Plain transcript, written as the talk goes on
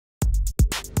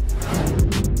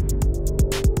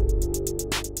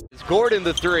Gordon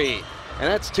the three, and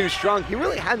that's too strong. He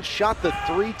really hadn't shot the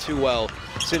three too well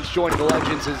since joining the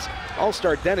Legends. His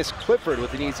all-star Dennis Clifford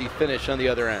with an easy finish on the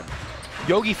other end.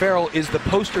 Yogi Ferrell is the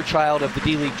poster child of the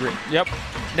D-League dream. Yep.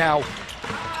 Now,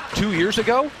 2 years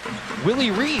ago,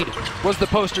 Willie Reed was the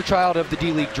poster child of the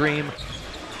D-League dream.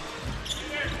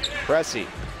 Pressey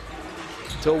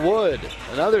to Wood,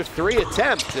 another three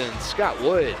attempt, and Scott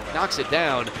Wood knocks it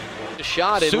down. A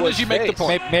shot as soon as you make the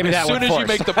point. Maybe as that soon one as forced. you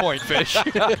make the point, Fish.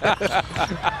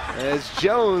 As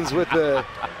Jones with the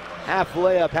half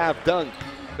layup, half dunk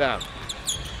down.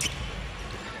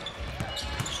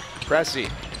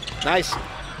 Pressey, nice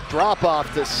drop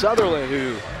off to Sutherland,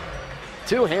 who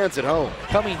two hands at home.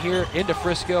 Coming here into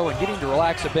Frisco and getting to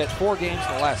relax a bit. 4 games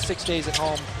in the last 6 days at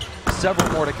home.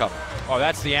 Several more to come. Oh,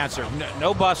 that's the answer.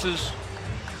 No buses.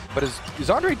 But is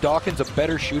Andre Dawkins a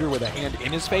better shooter with a hand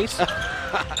in his face?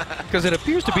 Because it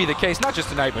appears to be the case, not just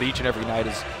tonight, but each and every night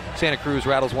as Santa Cruz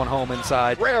rattles one home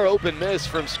inside. Rare open miss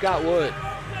from Scott Wood.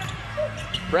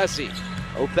 Pressey,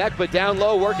 Obekba down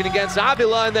low, working against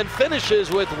Avila, and then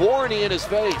finishes with Warney in his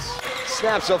face.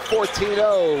 Snaps a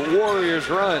 14-0 Warriors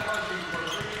run.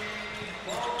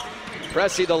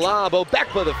 Pressey the lob,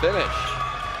 Obekba the finish.